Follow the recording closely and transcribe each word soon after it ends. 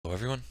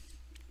everyone.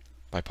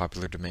 By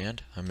popular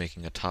demand, I'm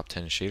making a top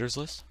 10 shaders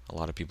list. A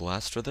lot of people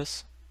asked for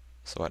this.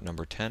 So at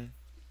number 10,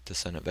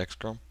 Descendant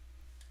Vexchrome.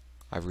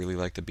 I really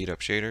like the beat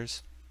up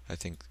shaders. I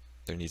think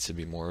there needs to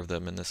be more of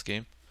them in this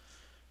game.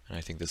 And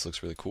I think this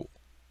looks really cool.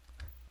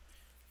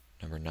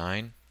 Number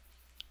 9,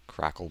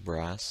 Crackle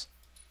Brass.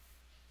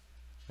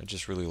 I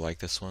just really like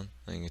this one.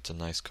 I think it's a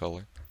nice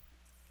color.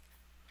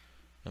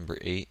 Number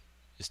 8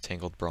 is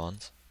Tangled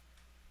Bronze.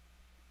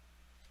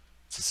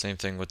 It's the same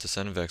thing with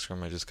Descendant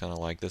Vexchrome, I just kind of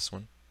like this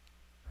one.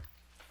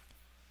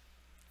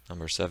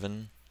 Number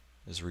 7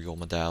 is Regal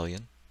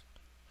Medallion.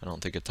 I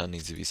don't think a ton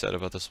needs to be said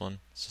about this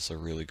one. It's just a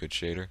really good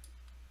shader.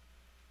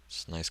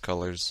 Just nice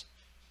colors,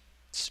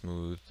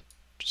 smooth,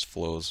 just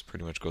flows,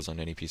 pretty much goes on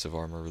any piece of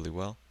armor really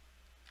well.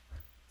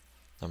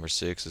 Number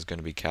 6 is going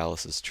to be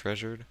Callus's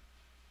Treasured.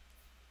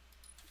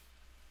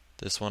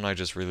 This one I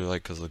just really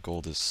like because the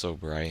gold is so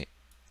bright.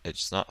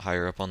 It's not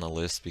higher up on the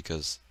list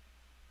because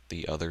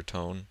the other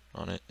tone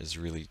on it is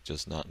really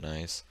just not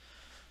nice.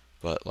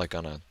 But like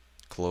on a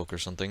cloak or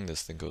something,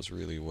 this thing goes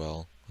really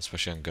well,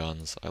 especially on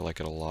guns. I like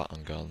it a lot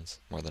on guns,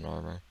 more than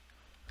armor.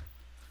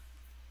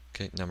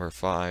 Okay, number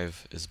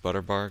 5 is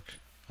Butterbark.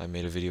 I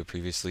made a video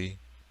previously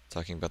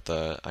talking about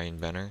the Iron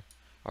Banner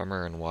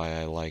armor and why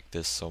I like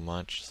this so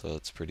much, so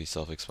it's pretty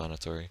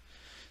self-explanatory.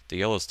 The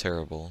yellow's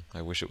terrible.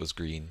 I wish it was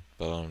green,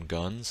 but on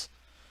guns,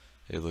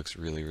 it looks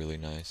really, really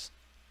nice.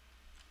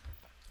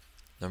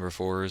 Number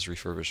 4 is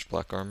Refurbished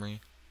Black Armory.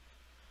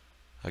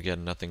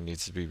 Again, nothing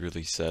needs to be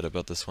really said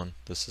about this one.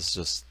 This is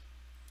just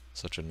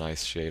such a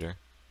nice shader.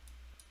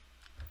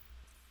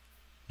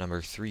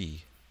 Number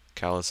 3,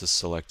 Callus's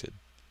Selected.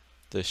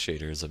 This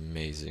shader is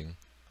amazing.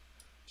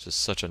 It's just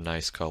such a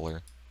nice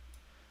color.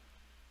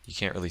 You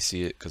can't really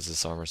see it because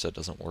this armor set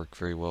doesn't work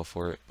very well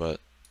for it, but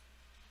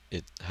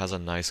it has a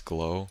nice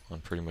glow on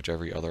pretty much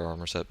every other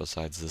armor set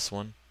besides this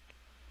one.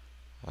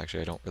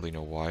 Actually, I don't really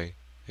know why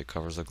it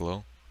covers a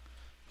glow,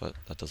 but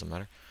that doesn't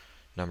matter.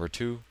 Number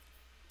 2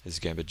 is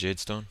Gambit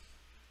Jadestone.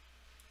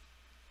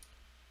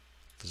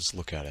 Just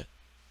look at it.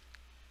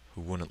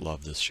 Who wouldn't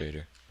love this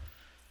shader?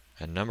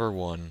 And number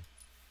 1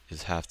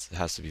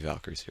 has to be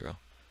Valkyrie's Hero.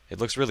 It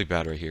looks really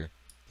bad right here.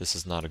 This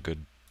is not a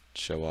good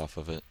show off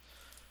of it.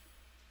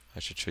 I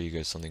should show you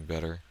guys something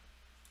better.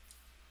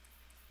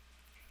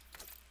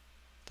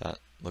 That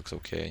looks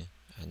okay.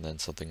 And then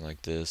something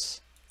like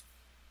this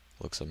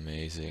looks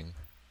amazing.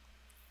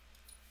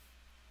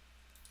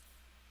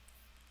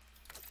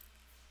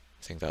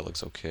 I think that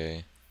looks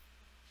okay.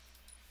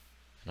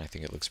 And I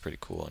think it looks pretty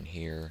cool on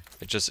here.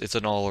 It's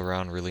an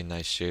all-around really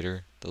nice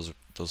shader.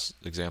 Those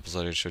examples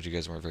that I showed you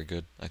guys weren't very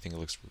good. I think it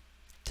looks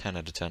 10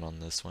 out of 10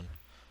 on this one.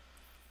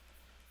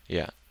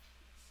 Yeah.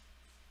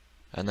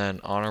 And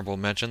then honorable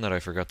mention that I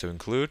forgot to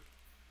include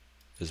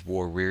is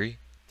War Weary.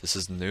 This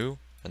is new,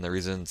 and the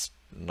reason it's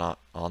not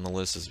on the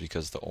list is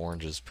because the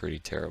orange is pretty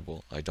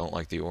terrible. I don't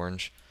like the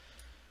orange,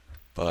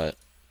 but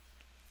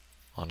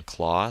on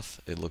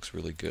cloth it looks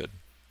really good.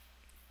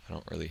 I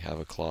don't really have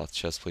a cloth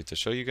chest plate to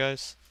show you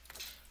guys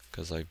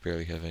because I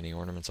barely have any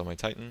ornaments on my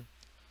Titan,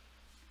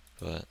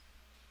 but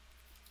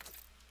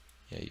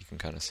yeah, you can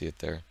kind of see it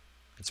there.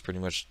 It's pretty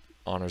much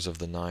honors of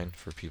the 9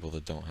 for people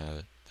that don't have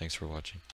it. Thanks for watching.